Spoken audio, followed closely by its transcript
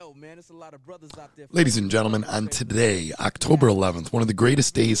Ladies and gentlemen, on today, October 11th, one of the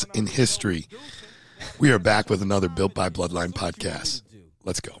greatest days in history, we are back with another Built by Bloodline podcast.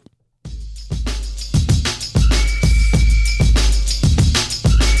 Let's go.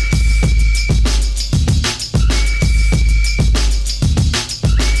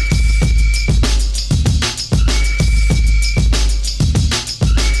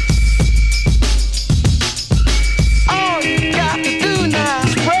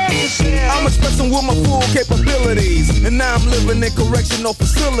 With my full capabilities, and now I'm living in correctional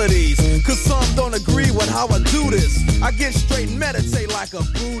facilities, cause some don't agree with how I do this. I get straight and meditate like a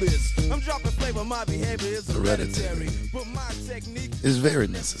Buddhist. I'm dropping flavor, my behavior is hereditary, but my technique is very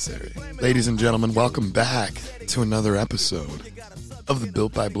necessary. Ladies and gentlemen, welcome back to another episode of the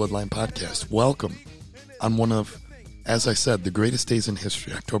Built by Bloodline podcast. Welcome on one of, as I said, the greatest days in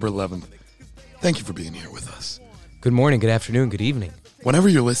history, October 11th. Thank you for being here with us. Good morning, good afternoon, good evening. Whenever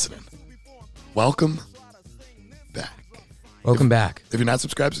you're listening, welcome back. Welcome back. If you're not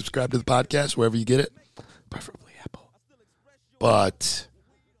subscribed, subscribe to the podcast wherever you get it, preferably Apple. But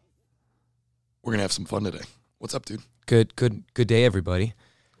we're gonna have some fun today. What's up, dude? Good day, everybody.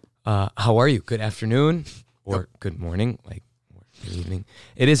 How are you? Good afternoon or good morning, or good evening.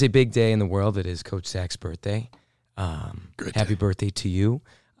 It is a big day in the world. It is Coach Zach's birthday. Great happy day. Birthday to you.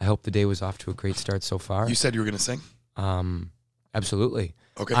 I hope the day was off to a great start so far. You said you were gonna sing? Absolutely.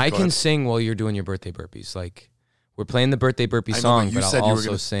 Okay, I go can ahead. sing while you're doing your birthday burpees. Like, we're playing the birthday burpee I know, song, but you but said I'll you were also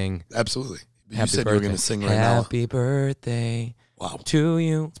gonna- sing Absolutely. You happy said birthday. you were gonna sing right now. Happy birthday Wow, to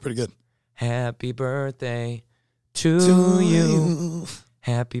you. it's pretty good. Happy birthday to you.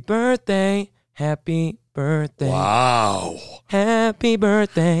 Happy birthday. Happy birthday. Wow. Happy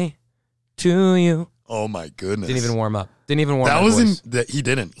birthday to you. Oh my goodness. Didn't even warm up. Didn't even warm up. That was voice. he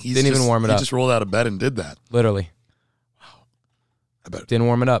didn't. He's Didn't even just- warm it he up. just rolled out of bed and did that. Literally. I bet Didn't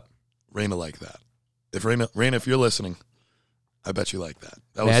warm it up. Raina like that. If Raina, if you're listening, I bet you like that.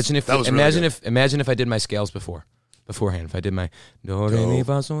 Imagine really good. if I did my scales beforehand. If I did my do re mi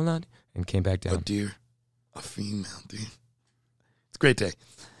fa sol la and came back A down. deer, a female deer. It's a great day.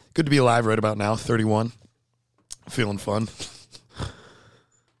 Good to be alive right about now. 31, feeling fun.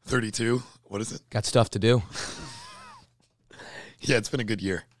 32, what is it? Got stuff to do. Yeah, it's been a good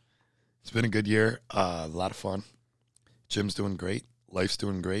year. It's been a good year. A lot of fun. Jim's doing great. Life's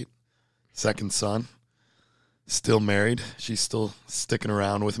doing great. Second son, still married. She's still sticking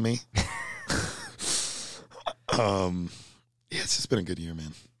around with me. Yeah, it's just been a good year,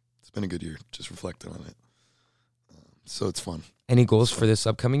 man. It's been a good year. Just reflecting on it. So it's fun. Any goals for this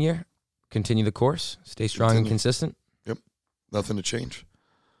upcoming year? Continue the course. Stay strong and consistent. Yep. Nothing to change.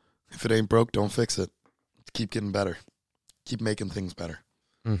 If it ain't broke, don't fix it. Keep getting better. Keep making things better.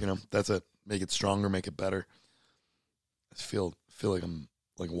 You know, that's it. Make it stronger, make it better. I feel like I'm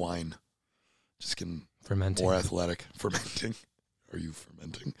like wine. Just getting Fermenting. more athletic. Fermenting. Are you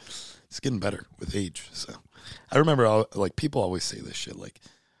fermenting? It's getting better with age. So I remember people always say this shit like,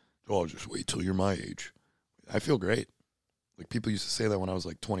 oh, just wait till you're my age. I feel great. Like people used to say that when I was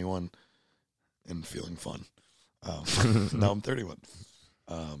like 21 and feeling fun. Now I'm 31.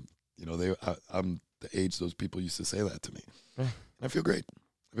 You know, I'm the age those people used to say that to me. And I feel great.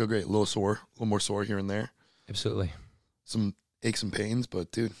 I feel great. A little sore, a little more sore here and there. Absolutely. Some aches and pains,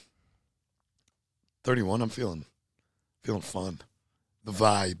 but dude, 31, I'm feeling fun. The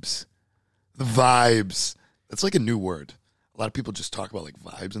vibes. That's like a new word. A lot of people just talk about like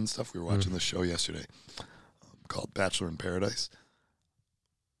vibes and stuff. We were watching this show yesterday called Bachelor in Paradise.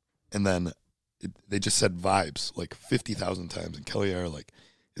 And then they just said vibes like 50,000 times. And Kelly and I are like,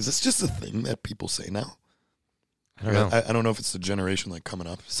 is this just a thing that people say now? I don't know. I don't know if it's the generation like coming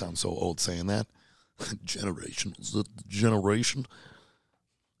up. Sounds so old saying that. Generation. Is it the generation?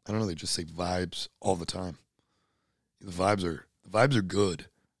 I don't know. They just say vibes all the time. The vibes are good.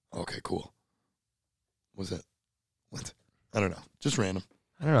 Okay, cool. What's that? What? I don't know. Just random.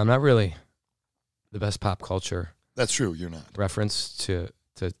 I don't know. I'm not really the best pop culture That's true. You're not. reference to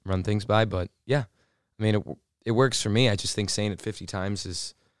run things by, but yeah. I mean, it works for me. I just think saying it 50 times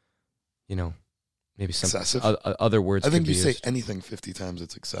is, you know, maybe some Excessive? other words I think could you be say used. anything 50 times,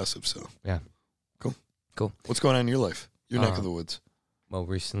 it's excessive. So Yeah. cool. What's going on in your life? Your neck of the woods. Well,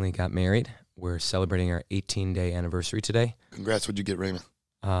 recently got married. We're celebrating our 18-day anniversary today. Congrats. What'd you get, Raymond?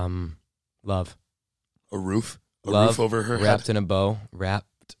 Love. A roof? A Love, roof over her wrapped head? in a bow,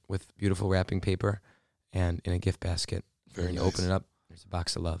 wrapped with beautiful wrapping paper, and in a gift basket. Very and you nice. open it up, there's a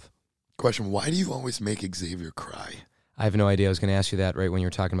box of love. Question, why do you always make Xavier cry? I have no idea. I was going to ask you that right when you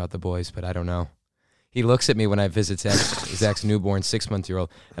were talking about the boys, but I don't know. He looks at me when I visit Zach's newborn 6-month-old,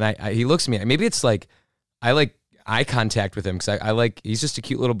 and he looks at me. Maybe it's like I eye contact with him because I like, he's just a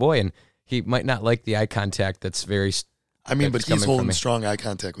cute little boy, and he might not like the eye contact that's very. I mean, but that's he's coming from holding me. strong eye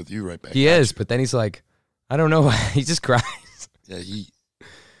contact with you right back. He at is, you. but then he's like, I don't know why. He just cries. Yeah,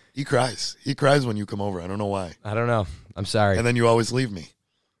 he cries. He cries when you come over. I don't know why. I don't know. I'm sorry. And then you always leave me.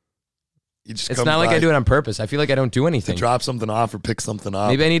 He just It's comes not like by I do it on purpose. I feel like I don't do to anything. drop something off or pick something up.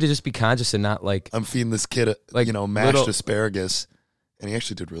 Maybe I need to just be conscious and not like. I'm feeding this kid, Like mashed little- asparagus, and he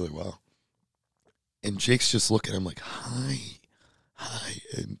actually did really well. And Jake's just looking at him like, hi.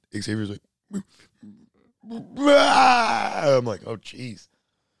 And Xavier's like, I'm like, oh, jeez.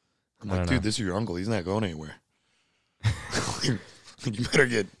 I'm I like, don't dude, know. this is your uncle. He's not going anywhere. You better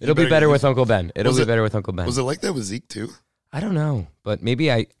get. It'll be better with Uncle Ben. It'll Was be it- better with Uncle Ben. Was it like that with Zeke too? I don't know, but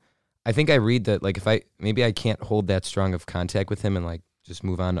maybe I think I read that like if maybe I can't hold that strong of contact with him and like just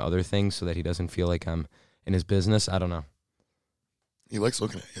move on to other things so that he doesn't feel like I'm in his business. I don't know. He likes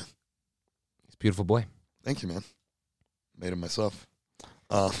looking at you. He's a beautiful boy. Thank you, man. Made him myself.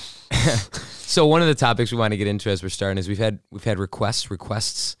 So one of the topics we want to get into as we're starting is we've had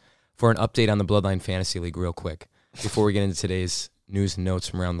requests for an update on the Bloodline Fantasy League real quick before we get into today's news and notes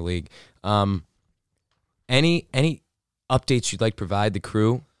from around the league. Any updates you'd like to provide the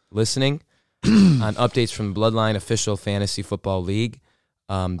crew listening on updates from the Bloodline Official Fantasy Football League?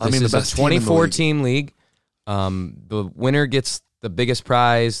 This is the a best team in the 24 league. team league. The winner gets the biggest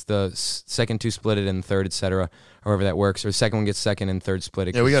prize, the second two split it, and third, etc. However that works. Or the second one gets second and third split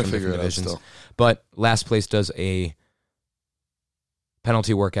it. Yeah, we got got to to figure it out still. But last place does a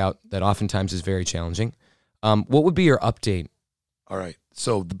penalty workout that oftentimes is very challenging. What would be your update? All right.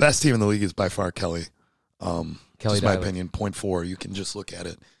 So the best team in the league is by far Kelly. Kelly Just my Dyler. opinion, 0.4. You can just look at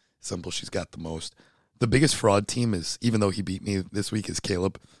it. Simple. She's got the most. The biggest fraud team is, even though he beat me this week, is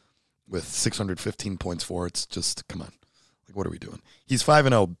Caleb with 615 points for. It's just, come on. Like, what are we doing? He's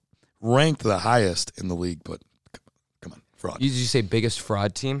 5-0, ranked the highest in the league, but come on. Fraud. Did you say biggest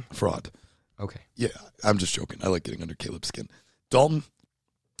fraud team? Fraud. Okay. Yeah, I'm just joking. I like getting under Caleb's skin. Dalton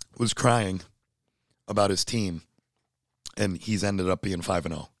was crying about his team, and he's ended up being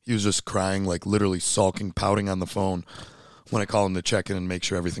 5-0. He was just crying, like literally sulking, pouting on the phone when I call him to check in and make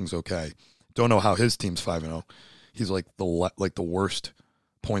sure everything's okay. Don't know how his team's 5-0. He's like the worst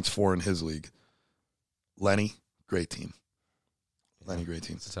points for in his league. Lenny, great team. Lenny, great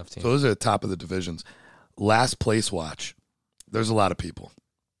team. It's a tough team. So those are the top of the divisions. Last place watch. There's a lot of people.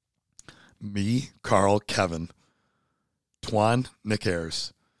 Me, Carl, Kevin, Twan, Nick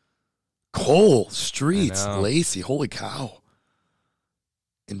Ayers, Cole, Streets, I know. Lacey, holy cow.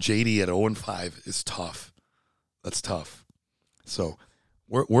 And JD at 0-5 is tough. That's tough. So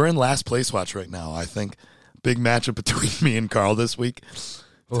we're in last place watch right now. I think big matchup between me and Carl this week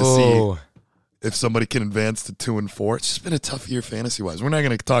to see if somebody can advance to 2-4. It's just been a tough year fantasy wise. We're not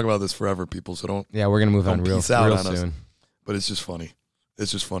going to talk about this forever, people. So don't. Yeah, we're gonna move on Don't real peace out on us. soon. But it's just funny.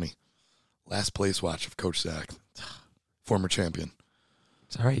 It's just funny. Last place watch of Coach Zach, former champion.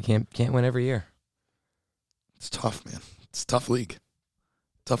 It's all right. You can't win every year. It's tough, man. It's a tough league.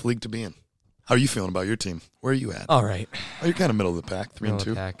 Tough league to be in. How are you feeling about your team? Where are you at? All right. Oh, you're kind of middle of the pack, 3-2. Middle of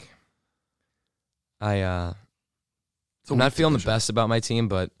the pack. I'm It's a not weak feeling the division. best about my team,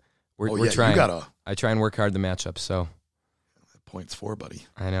 but we're Oh, yeah, trying. You got a I try and work hard the matchup, so points for, buddy.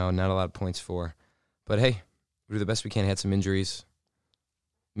 I know not a lot of points for, but hey, we do the best we can. Had some injuries.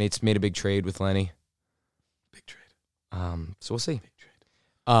 Made a big trade with Lenny. Big trade. So we'll see. Big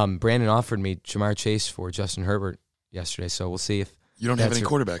trade. Brandon offered me Jamar Chase for Justin Herbert yesterday, so we'll see if You don't have That's any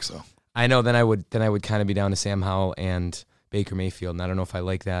your- quarterbacks, though. I know. Then I would kind of be down to Sam Howell and Baker Mayfield, and I don't know if I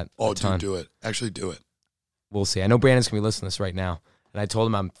like that. Oh, a ton. dude, do it. Actually, do it. We'll see. I know Brandon's gonna be listening to this right now, and I told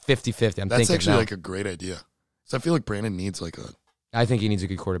him I'm 50-50. I'm That's thinking actually now. like a great idea. So I feel like Brandon needs like a I think he needs a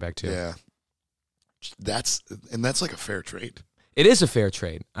good quarterback too. yeah. That's like a fair trade. It is a fair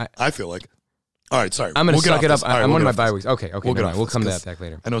trade. I feel like. All right, sorry. I'm gonna We'll get suck off it up. this. All right, I'm we'll on get my off bye this. weeks. Okay, We'll get never mind. off We'll this, come to 'cause that back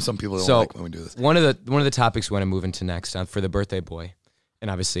later. I know some people don't So, like when we do this. One of the topics we want to move into next for the birthday boy,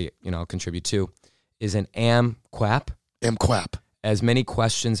 and obviously I'll contribute too, is an AMQAP. AMQAP. As many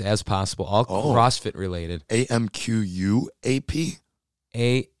questions as possible, all Oh. CrossFit related. AMQUAP.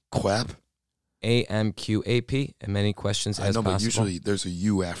 QAP. AMQAP, and many questions I as know, possible. but usually there's a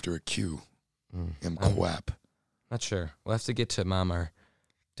U after a Q. AMQAP. Not sure. We'll have to get to Mom, our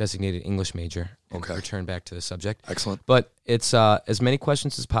designated English major, and Okay. return back to the subject. Excellent. But it's as many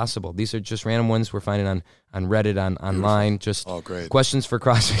questions as possible. These are just random ones we're finding on Reddit, online. Just Oh, great. questions for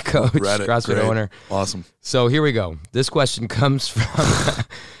CrossFit coach, Reddit, CrossFit great. owner. Awesome. So here we go. This question comes from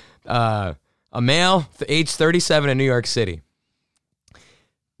a male, age 37 in New York City.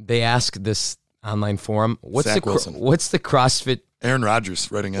 They ask this online forum, what's Zach the Wilson. what's the CrossFit Aaron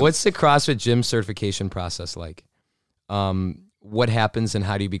Rodgers writing in. what's the CrossFit gym certification process like? What happens and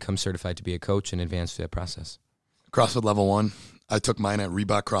how do you become certified to be a coach and advance through that process? CrossFit Level 1. I took mine at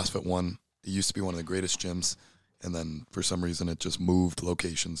Reebok CrossFit 1. It used to be one of the greatest gyms, and then for some reason it just moved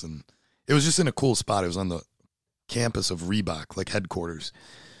locations, and it was just in a cool spot. It was on the campus of Reebok, like headquarters.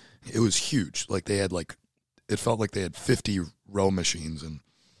 It was huge. Like they had it felt like they had 50 row machines, and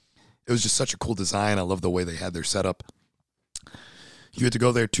it was just such a cool design. I love the way they had their setup. You had to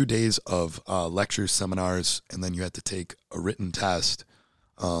go there 2 days of lectures, seminars, and then you had to take a written test.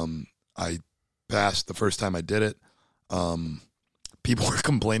 I passed the first time I did it. People were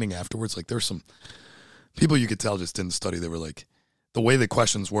complaining afterwards. Like, there were some people you could tell just didn't study. They were like, the way the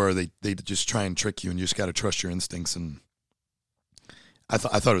questions were, they just try and trick you, and you just got to trust your instincts. And I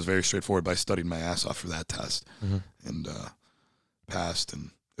thought it was very straightforward, but I studied my ass off for that test and passed,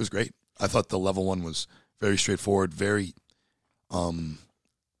 and it was great. I thought the Level 1 was very straightforward, very, I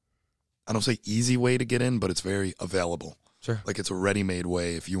don't say easy way to get in, but it's very available. Sure. Like, it's a ready-made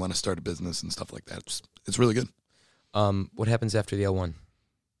way if you want to start a business and stuff like that. It's really good. What happens after the L1?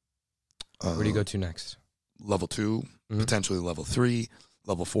 Where do you go to next? Level 2, potentially Level 3,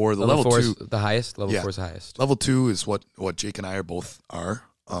 Level 4. The Level 4 2 is the highest? Level 4 is the highest. Level 2 is what Jake and I are both are.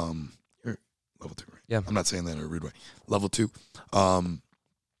 You're Level 2, right? Yeah. I'm not saying that in a rude way. Level 2.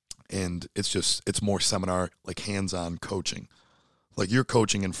 And it's more seminar, like hands-on coaching. Like, you're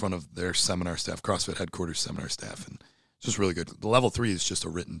coaching in front of their seminar staff, CrossFit headquarters seminar staff, and it's just really good. The Level 3 is just a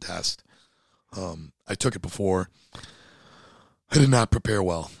written test. I took it before. I did not prepare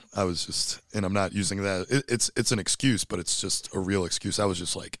well. I was just, and I'm not using that. It's an excuse, but it's just a real excuse. I was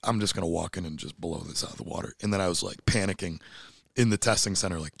just like, I'm just going to walk in and just blow this out of the water. And then I was like panicking in the testing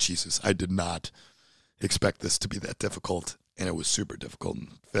center, like, Jesus, I did not expect this to be that difficult. And it was super difficult and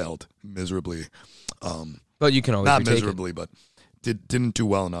failed miserably. But you can always not retake miserably, but didn't do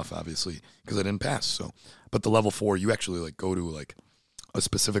well enough, obviously, because I didn't pass. So, but the Level 4, you actually like go to like a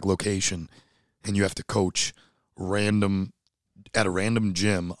specific location, and you have to coach at a random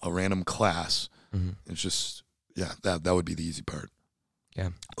gym, a random class. It's just, that would be the easy part. Yeah.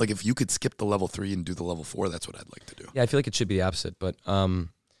 Like, if you could skip the Level 3 and do the Level 4, that's what I'd like to do. Yeah, I feel like it should be the opposite. But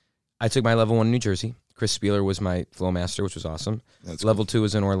I took my Level 1 in New Jersey. Chris Spieler was my flow master, which was awesome. That's Level 2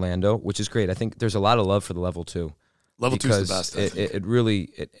 was in Orlando, which is great. I think there's a lot of love for the Level 2. Level 2 is the best, I think. It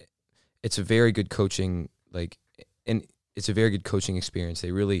really, it's a very good coaching, and it's a very good coaching experience.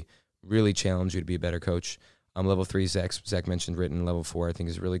 They really, really challenge you to be a better coach. Level 3, Zach mentioned written. Level 4, I think,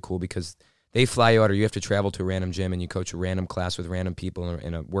 is really cool because they fly you out, or you have to travel to a random gym and you coach a random class with random people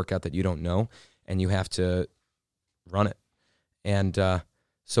in a workout that you don't know, and you have to run it. And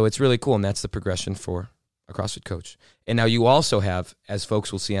so it's really cool, and that's the progression for a CrossFit coach. And now you also have, as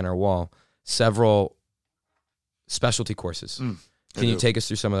folks will see on our wall, several specialty courses. Can you take us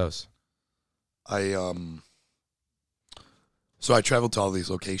through some of those? So I traveled to all these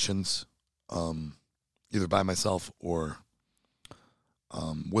locations, either by myself or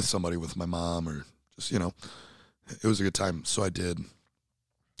with somebody, with my mom, or just, it was a good time. So I did.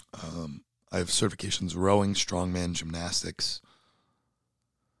 I have certifications: rowing, strongman, gymnastics.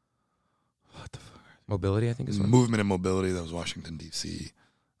 What the fuck? Mobility, I think, is one. Movement and mobility. That was Washington, D.C.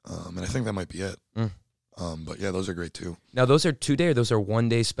 And I think that might be it. But yeah, those are great too. Now, those are 2-day or those are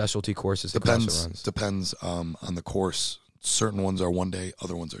 1-day specialty courses that CrossFit runs? Depends on the course. Certain ones are 1 day,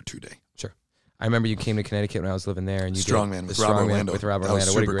 other ones are 2 day. Sure. I remember you came to Connecticut when I was living there, and you Strongman did with the Rob Strongman Orlando. with Rob That was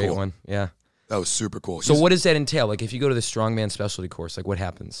Orlando. What a super great cool. one. Yeah. That was super cool. So what does that entail? Like, if you go to the Strongman specialty course, like, what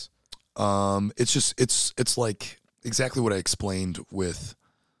happens? It's just it's like exactly what I explained with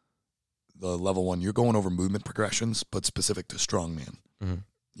the Level 1. You're going over movement progressions, but specific to strongman.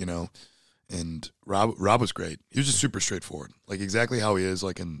 And Rob was great. He was just super straightforward, like exactly how he is,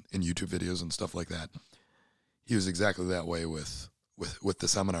 like in YouTube videos and stuff like that. He was exactly that way with the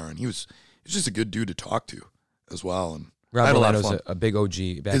seminar, and he was just a good dude to talk to as well. And Rob I had a lot of Orlando's fun. a big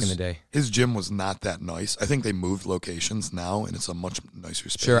OG back in the day. His gym was not that nice. I think they moved locations now, and it's a much nicer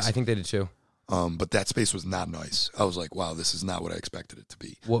space. Sure, I think they did too. But that space was not nice. I was like, wow, this is not what I expected it to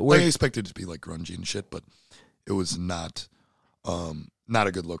be. Where- I expected it to be like grungy and shit, but it was not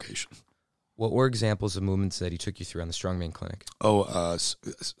a good location. What were examples of movements that he took you through on the Strongman clinic?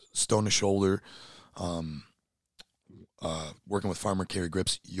 Stone to shoulder, working with farmer carry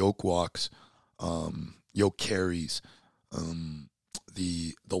grips, yoke walks, yoke carries,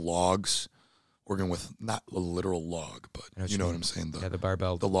 the logs, working with not a literal log, but you know what I'm saying? The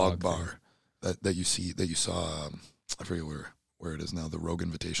barbell, the log bar that you saw. I forget where it is now. The Rogue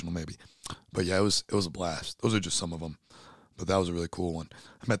Invitational, maybe. But yeah, it was a blast. Those are just some of them. But that was a really cool one.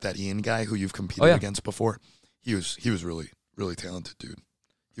 I met that Ian guy who you've competed against before. He was really, really talented dude.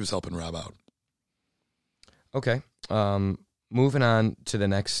 He was helping Rob out. Okay. Moving on to the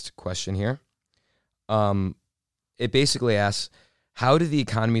next question here. It basically asks, how do the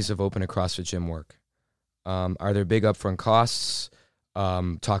economies of open a CrossFit gym work? Are there big upfront costs?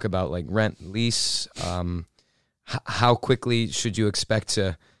 Talk about like rent, lease. How quickly should you expect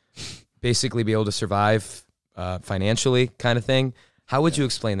to basically be able to survive financially, kind of thing? How would you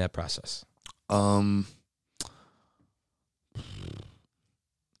explain that process? It's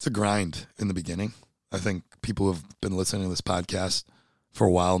a grind in the beginning. I think people who have been listening to this podcast for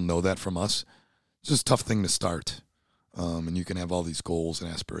a while know that from us. It's just a tough thing to start. And you can have all these goals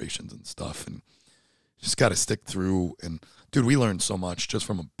and aspirations and stuff, and you just got to stick through. And dude, we learned so much just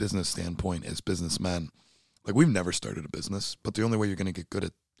from a business standpoint as businessmen. Like, we've never started a business, but the only way you're going to get good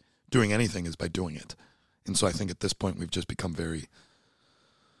at doing anything is by doing it. And so I think at this point we've just become very,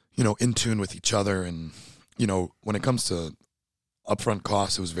 in tune with each other. And, when it comes to upfront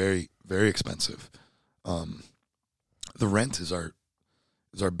costs, it was very, very expensive. The rent is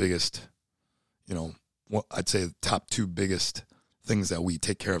our biggest, I'd say the top two biggest things that we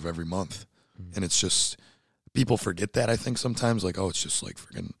take care of every month. Mm-hmm. And it's just, people forget that, I think, sometimes, like, oh, it's just like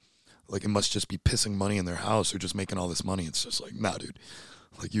freaking, like, it must just be pissing money in their house or just making all this money. It's just like, nah, dude,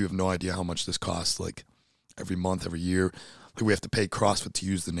 like, you have no idea how much this costs, like, every month, every year. Like, we have to pay CrossFit to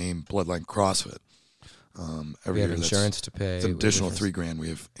use the name Bloodline CrossFit. We have insurance to pay. It's an additional $3,000. We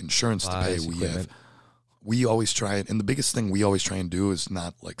have insurance to pay. We always try it. And the biggest thing we always try and do is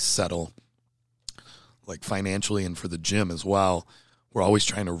not like settle like financially, and for the gym as well. We're always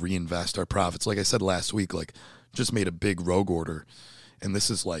trying to reinvest our profits. Like I said last week, like, just made a big Rogue order. And this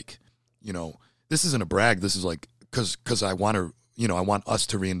is like, this isn't a brag. This is like, cause I want to, I want us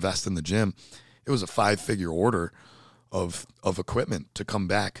to reinvest in the gym. It was a 5-figure order of equipment to come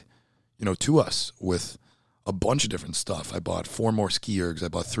back, to us with a bunch of different stuff. I bought 4 more ski ergs. I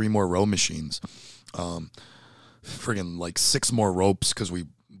bought 3 more row machines. Friggin' like 6 more ropes, because we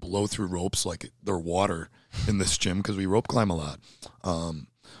blow through ropes like they're water in this gym, because we rope climb a lot.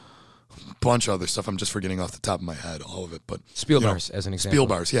 Bunch of other stuff. I'm just forgetting off the top of my head all of it. But Spiel bars, as an example. Spiel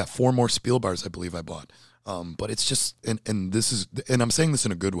bars, yeah. 4 more Spiel bars I believe I bought. But it's just, and this is, and I'm saying this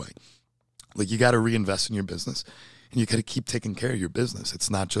in a good way. Like, you got to reinvest in your business, and you got to keep taking care of your business. It's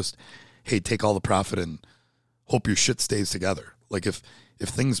not just, hey, take all the profit and hope your shit stays together. Like, if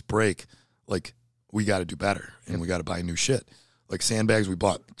things break, like, we got to do better, and we got to buy new shit. Like sandbags, we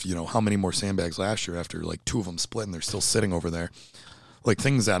bought, how many more sandbags last year after like 2 of them split and they're still sitting over there. Like,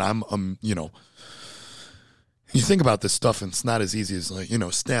 things that you think about this stuff, and it's not as easy as like,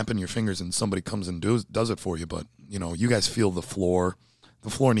 snapping your fingers and somebody comes and does it for you. But, you guys feel the floor. The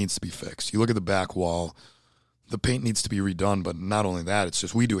floor needs to be fixed. You look at the back wall, the paint needs to be redone. But not only that, it's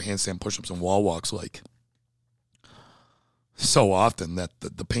just, we do handstand push-ups and wall walks like so often that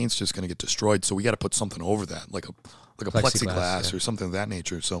the paint's just going to get destroyed. So we got to put something over that, like a plexiglass or something of that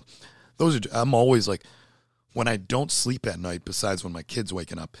nature. So those are, I'm always like, when I don't sleep at night, besides when my kid's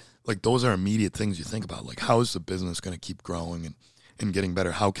waking up, like, those are immediate things you think about. Like, how is the business going to keep growing and getting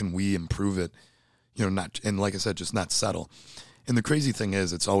better? How can we improve it? And like I said, just not settle. And the crazy thing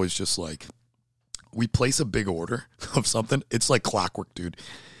is, it's always just like, we place a big order of something. It's like clockwork, dude.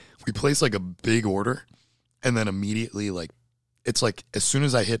 We place like a big order, and then immediately, like, it's like, as soon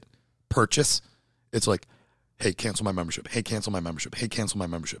as I hit purchase, it's like, hey, cancel my membership. Hey, cancel my membership. Hey, cancel my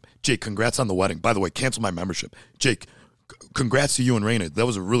membership. Jake, congrats on the wedding. By the way, cancel my membership. Jake, congrats to you and Raina. That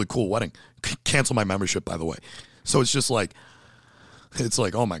was a really cool wedding. Cancel my membership, by the way. So it's just like,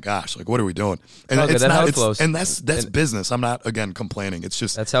 oh my gosh, like, what are we doing? And okay, it's not, how it flows. And that's business. I'm not, again, complaining. It's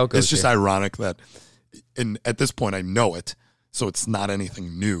just, that's how it goes. It's just ironic that, and at this point I know it, so it's not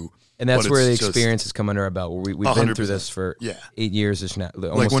anything new. And that's where the experience has come under our belt. We've been through this for 8 years. It's now,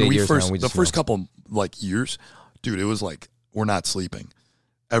 almost like when 8 years first, now. The first couple like years, dude, it was like, we're not sleeping.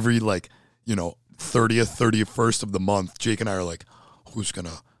 Every 30th, 31st of the month, Jake and I are like, who's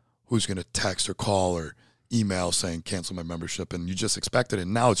gonna text or call or email saying cancel my membership, and you just expect it.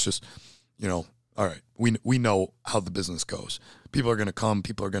 And now it's just, all right, we know how the business goes. People are gonna come,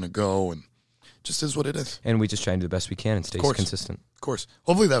 people are gonna go, and just is what it is. And we just try and do the best we can and stay consistent. Of course.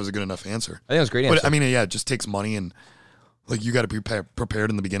 Hopefully that was a good enough answer. I think it was a great answer. But I mean, yeah, it just takes money, and like, you got to be prepared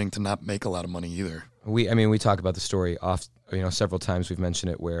in the beginning to not make a lot of money either. We talk about the story several times. We've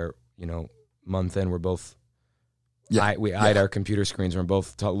mentioned it where, month in, we're both, we eyed our computer screens, and we're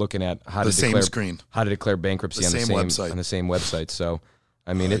both looking at how to declare bankruptcy on the same website. So,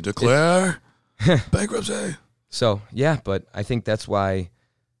 I mean, declare bankruptcy. So, yeah, but I think that's why,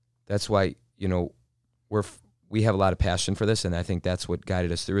 we have a lot of passion for this, and I think that's what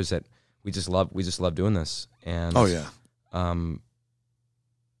guided us through, is that we just love doing this. And oh yeah.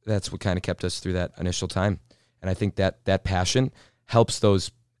 That's what kind of kept us through that initial time. And I think that passion helps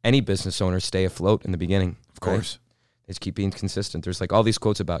any business owners stay afloat in the beginning. Of course. Right? They just keep being consistent. There's like all these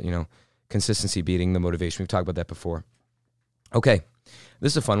quotes about, consistency beating the motivation. We've talked about that before. Okay,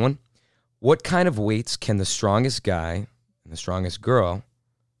 this is a fun one. What kind of weights can the strongest guy and the strongest girl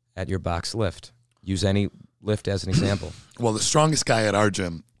at your box lift? Use any lift as an example. Well, the strongest guy at our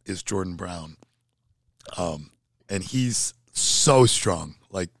gym is Jordan Brown. And he's so strong,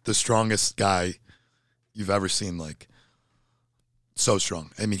 like the strongest guy you've ever seen, like so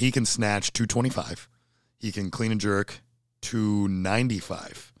strong. I mean, he can snatch 225. He can clean and jerk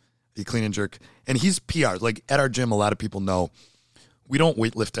 295. He clean and jerk. And he's PR. Like at our gym, a lot of people know we don't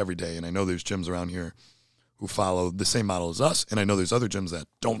weight lift every day. And I know there's gyms around here who follow the same model as us. And I know there's other gyms that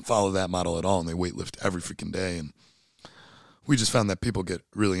don't follow that model at all. And they weight lift every freaking day. And we just found that people get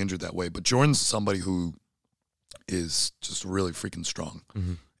really injured that way. But Jordan's somebody who is just really freaking strong.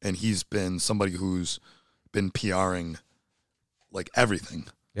 Mm-hmm. And he's been somebody who's been PRing like everything.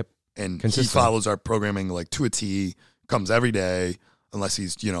 Yep. And he follows our programming like to a T, comes every day, unless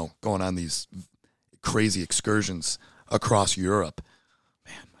he's, going on these crazy excursions across Europe.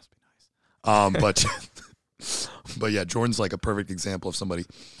 Man, must be nice. But yeah, Jordan's like a perfect example of somebody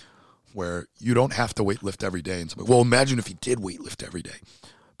where you don't have to weight lift every day. And somebody, well, imagine if he did weight lift every day.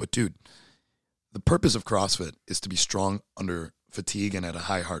 But dude, the purpose of CrossFit is to be strong under fatigue and at a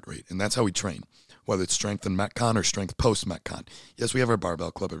high heart rate. And that's how we train, whether it's strength in Metcon or strength post-Metcon. Yes, we have our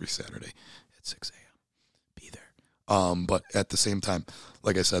barbell club every Saturday at 6 a.m. Be there. But at the same time,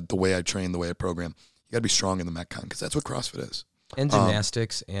 like I said, the way I train, the way I program, you got to be strong in the Metcon because that's what CrossFit is. And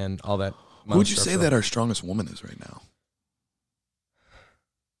gymnastics and all that. Who would you say that our strongest woman is right now?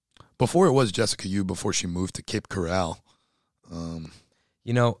 Before it was Jessica Yu before she moved to Cape Coral. Can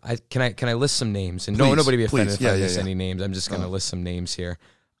I list some names? And please, nobody be offended if I list yeah. any names. I'm just going to list some names here.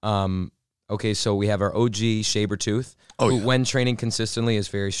 Okay, so we have our OG Sabertooth, who when training consistently is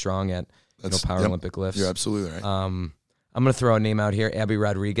very strong at Paralympic lifts. You're absolutely right. I'm going to throw a name out here. Abby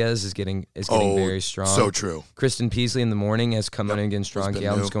Rodriguez is getting very strong. So true. Kristen Peasley in the morning has come in and getting strong.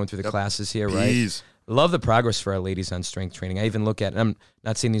 Galen's going through the classes here, right? Love the progress for our ladies on strength training. I even look at, and I'm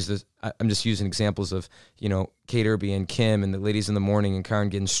not saying these, I'm just using examples of, Kate Irby and Kim and the ladies in the morning and Karen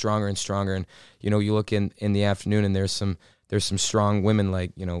getting stronger and stronger. And, you look in the afternoon and there's some strong women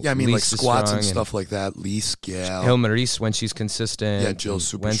like, Yeah, I mean, Lise like squats and stuff like that. Lise, Gail. Hill Maurice when she's consistent. Yeah, Jill's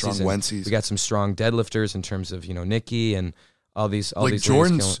super strong. Wency's. We got some strong deadlifters in terms of, Nikki and all these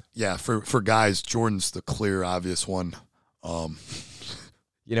Jordan's, for guys, Jordan's the clear, obvious one.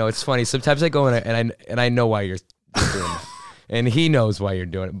 It's funny. Sometimes I go in and I know why you're doing it, and he knows why you're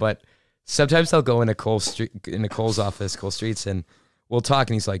doing it. But sometimes I'll go into Cole's office, Cole Streets, and we'll talk.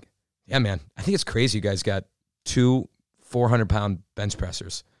 And he's like, "Yeah, man, I think it's crazy. You guys got 2 400-pound bench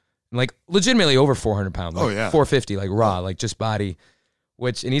pressers, and like legitimately over 400 pound. Like 450, like raw, like just body."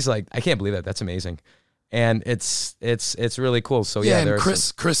 And he's like, "I can't believe that. That's amazing." And it's really cool. So yeah, and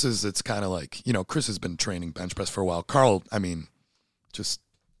Chris is. It's kind of like Chris has been training bench press for a while. Carl, I mean, just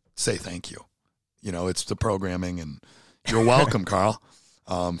say thank you. It's the programming, and you're welcome, Carl,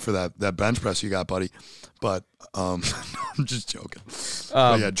 for that bench press you got, buddy. But I'm just joking.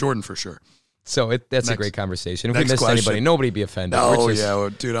 But yeah, Jordan for sure. So that's a great conversation. If we missed anybody, nobody be offended.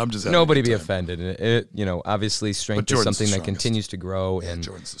 Dude, I'm just nobody be offended. Obviously, strength is something that continues to grow, and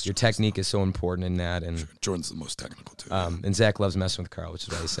your technique is so important in that. And Jordan's the most technical too. And Zach loves messing with Carl, which is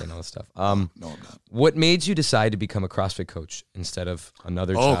why he's saying all this stuff. No, I'm not. What made you decide to become a CrossFit coach instead of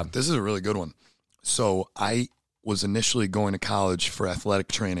another job? This is a really good one. So I was initially going to college for athletic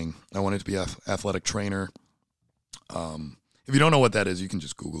training. I wanted to be an athletic trainer. If you don't know what that is, you can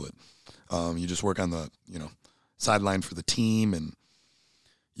just Google it. You just work on the, sideline for the team, and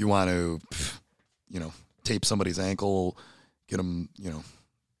you want to, tape somebody's ankle, get them,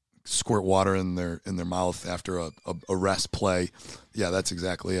 squirt water in their mouth after a rest play. Yeah, that's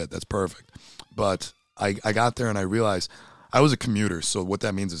exactly it. That's perfect. But I got there and I realized I was a commuter. So what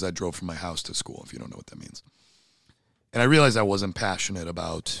that means is I drove from my house to school, if you don't know what that means. And I realized I wasn't passionate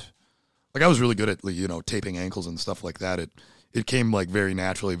about, I was really good at, taping ankles and stuff like that. It came very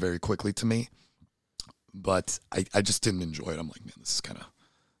naturally, very quickly to me, but I just didn't enjoy it. I'm like, man, this is kind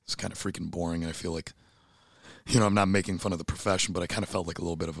of freaking boring. And I feel like, I'm not making fun of the profession, but I kind of felt like a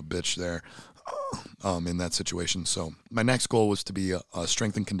little bit of a bitch there, in that situation. So my next goal was to be a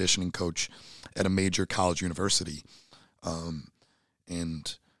strength and conditioning coach at a major college university.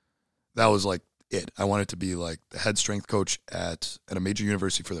 And that was it. I wanted to be the head strength coach at a major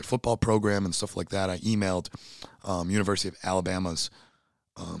university for their football program and stuff like that. I emailed University of Alabama's,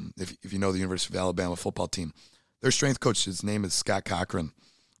 if you know the University of Alabama football team, their strength coach, his name is Scott Cochran.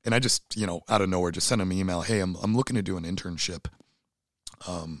 and I just, out of nowhere, just sent him an email. Hey, I'm looking to do an internship.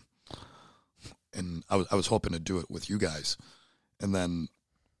 And I was hoping to do it with you guys. And then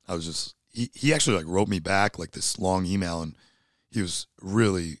I was just, he actually like wrote me back like this long email, and he was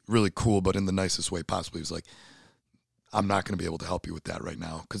really, really cool, but in the nicest way possible. He was like, I'm not going to be able to help you with that right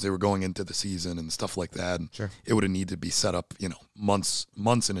now, because they were going into the season and stuff like that. And Sure. It would have needed to be set up, months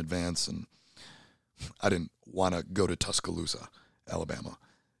in advance. And I didn't want to go to Tuscaloosa, Alabama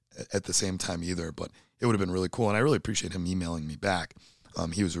at the same time either, but it would have been really cool. And I really appreciate him emailing me back.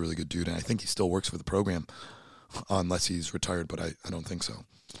 He was a really good dude, and I think he still works for the program, unless he's retired, but I don't think so.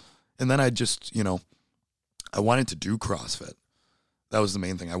 And then I just, I wanted to do CrossFit. That was the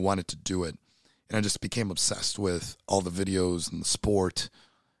main thing. I wanted to do it. And I just became obsessed with all the videos and the sport.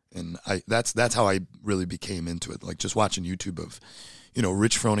 And that's how I really became into it. Like just watching YouTube of,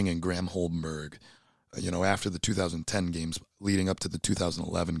 Rich Froning and Graham Holdenberg, after the 2010 games, leading up to the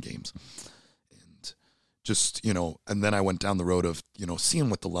 2011 games. And just, and then I went down the road of, seeing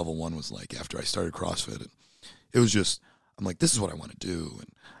what the level 1 was like after I started CrossFit. And it was just, I'm like, this is what I want to do. And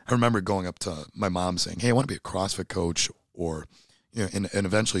I remember going up to my mom saying, hey, I want to be a CrossFit coach, or, and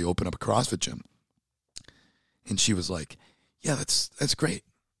eventually open up a CrossFit gym. And she was like, yeah, that's great.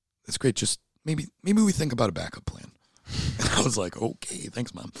 That's great. Just maybe we think about a backup plan. And I was like, okay,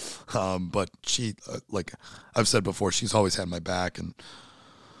 thanks, Mom. But she, like I've said before, she's always had my back, and,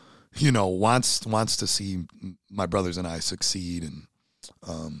 wants to see my brothers and I succeed.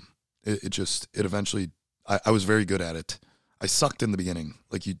 And it eventually, I was very good at it. I sucked in the beginning.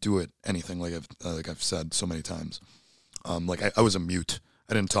 Like you do it, anything, like I've said so many times. Like I was a mute.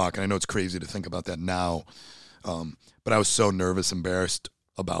 I didn't talk. And I know it's crazy to think about that now. But I was so nervous, embarrassed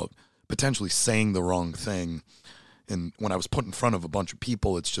about potentially saying the wrong thing. And when I was put in front of a bunch of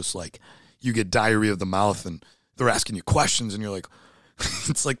people, it's just like you get diarrhea of the mouth, and they're asking you questions, and you're like,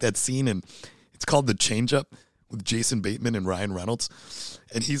 it's like that scene, and it's called The Change Up with Jason Bateman and Ryan Reynolds.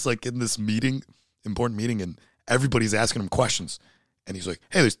 And he's like in this important meeting, and everybody's asking him questions. And he's like,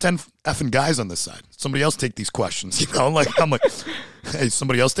 hey, there's 10 effing guys on this side. Somebody else take these questions. I'm like, hey,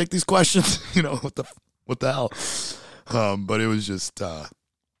 somebody else take these questions. What the hell? But it was just,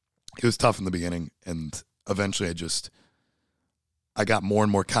 it was tough in the beginning. And eventually I got more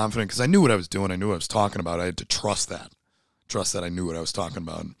and more confident, because I knew what I was doing. I knew what I was talking about. I had to trust that I knew what I was talking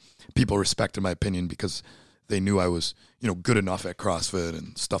about. And people respected my opinion because they knew I was, good enough at CrossFit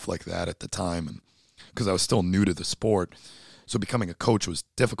and stuff like that at the time. And because I was still new to the sport. So becoming a coach was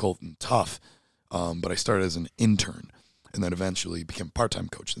difficult and tough. But I started as an intern, and then eventually became a part-time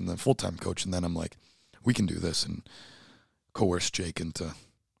coach, and then full-time coach. And then I'm like, we can do this, and coerce Jake into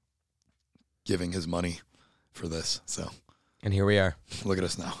giving his money for this. So, and here we are. Look at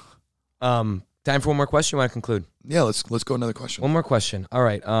us now. Time for one more question. You want to conclude? Yeah, let's go another question. One more question. All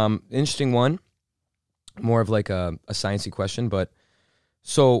right. Interesting one. More of like a sciencey question, but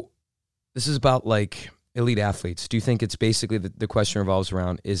so this is about like elite athletes. Do you think it's basically the question revolves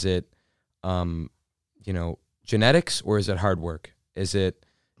around, is it, genetics, or is it hard work? Is it,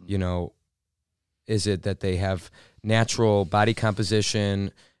 is it that they have natural body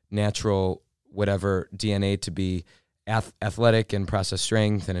composition, natural whatever DNA to be athletic and process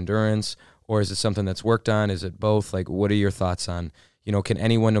strength and endurance, or is it something that's worked on? Is it both? Like, what are your thoughts on, can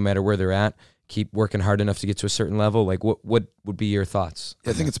anyone, no matter where they're at, keep working hard enough to get to a certain level? Like, what would be your thoughts?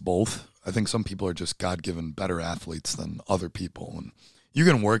 Yeah, I think it's both. I think some people are just God-given better athletes than other people, and you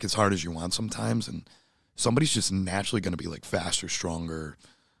can work as hard as you want sometimes, and somebody's just naturally going to be like faster, stronger,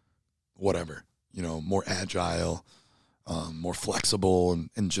 whatever, more agile, more flexible,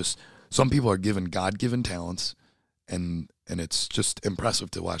 and just some people are given God-given talents, and it's just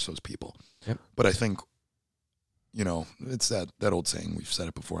impressive to watch those people. Yep. But I think, it's that old saying, we've said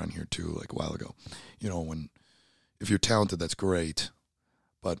it before on here too, like a while ago, if you're talented, that's great,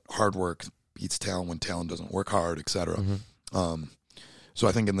 but hard work beats talent when talent doesn't work hard, etc. Mm-hmm. So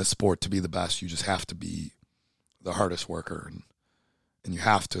I think in this sport, to be the best, you just have to be the hardest worker, and you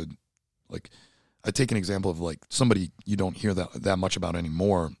have to, like, I take an example of like somebody you don't hear that much about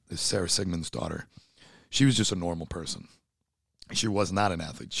anymore is Sarah Sigmund's daughter. She was just a normal person. She was not an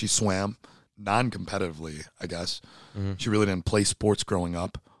athlete. She swam non-competitively, I guess. Mm-hmm. She really didn't play sports growing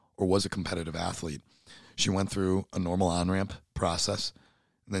up or was a competitive athlete. She went through a normal on-ramp process,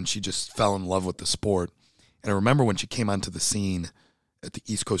 and then she just fell in love with the sport. And I remember when she came onto the scene at the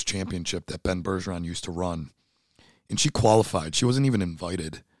East Coast Championship that Ben Bergeron used to run, and she qualified. She wasn't even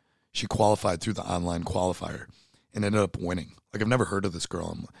invited. She qualified through the online qualifier and ended up winning. Like, I've never heard of this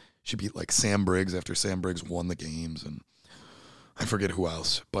girl. She beat like Sam Briggs after Sam Briggs won the games, and I forget who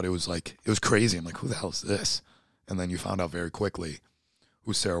else, but it was crazy. I'm like, who the hell is this? And then you found out very quickly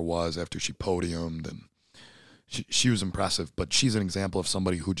who Sarah was after she podiumed, and she was impressive. But she's an example of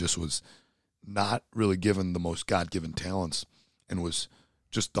somebody who just was not really given the most God-given talents and was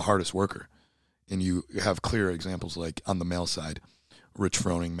just the hardest worker. And you have clear examples like on the male side, Rich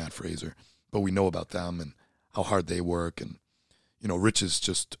Froning, Matt Fraser. But we know about them and how hard they work. And, Rich is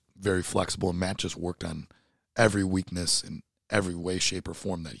just very flexible, and Matt just worked on every weakness in every way, shape, or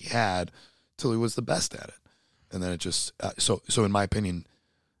form that he had till he was the best at it. And then it just, so in my opinion,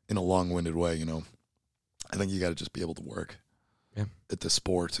 in a long-winded way, I think you got to just be able to work at the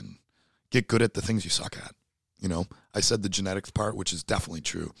sport and get good at the things you suck at. I said the genetics part, which is definitely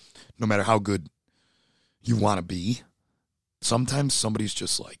true. No matter how good you want to be, sometimes somebody's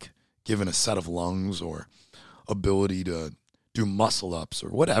just like given a set of lungs or ability to do muscle ups or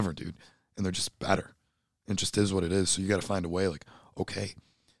whatever, dude, and they're just better. It just is what it is. So you got to find a way, like, okay,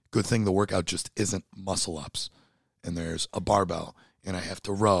 good thing the workout just isn't muscle ups and there's a barbell and I have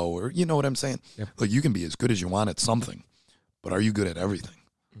to row, or you know what I'm saying? Yep. Like, you can be as good as you want at something, but are you good at everything?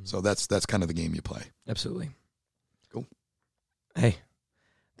 Mm-hmm. So that's kind of the game you play. Absolutely. Cool. Hey,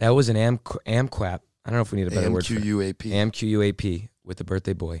 that was an AMQAP. I don't know if we need a better word for it. AMQAP with the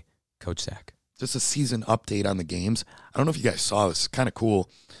birthday boy, Coach Zach. Just a season update on the games. I don't know if you guys saw this. Kind of cool.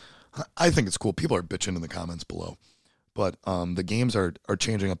 I think it's cool. People are bitching in the comments below. But the games are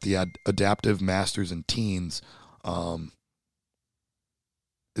changing up the adaptive, masters, and teens.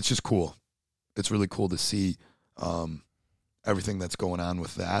 It's just cool. It's really cool to see everything that's going on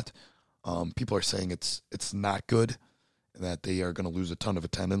with that. People are saying it's not good, and that they are going to lose a ton of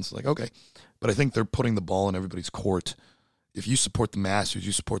attendance. Like, okay. But I think they're putting the ball in everybody's court. If you support the masters,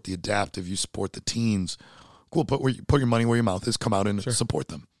 you support the adaptive, you support the teens, cool. Put your money where your mouth is. Come out and support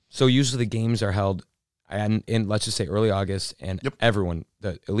them. So usually the games are held in let's just say early August, and everyone,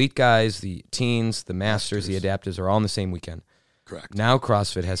 the elite guys, the teens, the masters, the adaptives are all on the same weekend. Correct. Now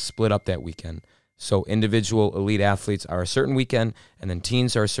CrossFit has split up that weekend. So individual elite athletes are a certain weekend, and then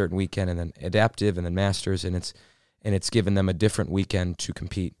teens are a certain weekend, and then adaptive, and then masters, and it's given them a different weekend to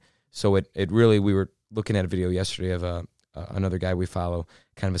compete. So it really, we were looking at a video yesterday of another guy we follow,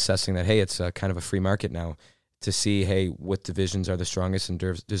 kind of assessing that, hey, it's kind of a free market now to see, hey, what divisions are the strongest and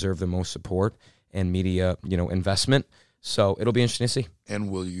deserve the most support and media, investment. So it'll be interesting to see. And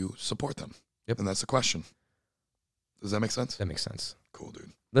will you support them? Yep. And that's the question. Does that make sense? That makes sense. Cool,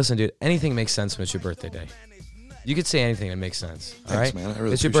 dude. Listen, dude, anything makes sense when it's your birthday day. You could say anything that makes sense. All Thanks, right, man. I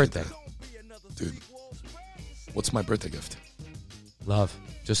really it's your birthday, that. Dude. What's my birthday gift? Love.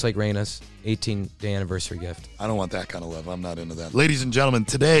 Just like Raina's 18-day anniversary gift. I don't want that kind of love. I'm not into that. Ladies and gentlemen,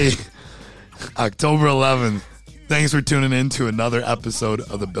 today, October 11th, thanks for tuning in to another episode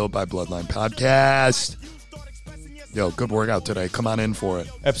of the Built by Bloodline podcast. Yo, good workout today. Come on in for it.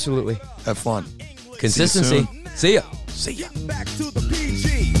 Absolutely. Have fun. Consistency. See ya. See ya. Back to the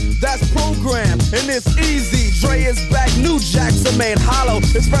PG. That's program, and it's easy. Dre is back, new jacks are made hollow.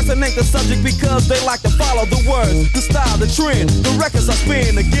 Expressing ain't the subject because they like to follow the words, the style, the trend. The records I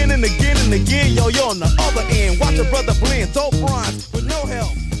spin again and again and again. Yo, you're on the other end. Watch a brother blend, dope rhymes with no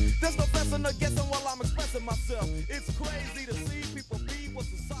help. There's no guessing or guessing while I'm expressing myself. It's crazy to see people.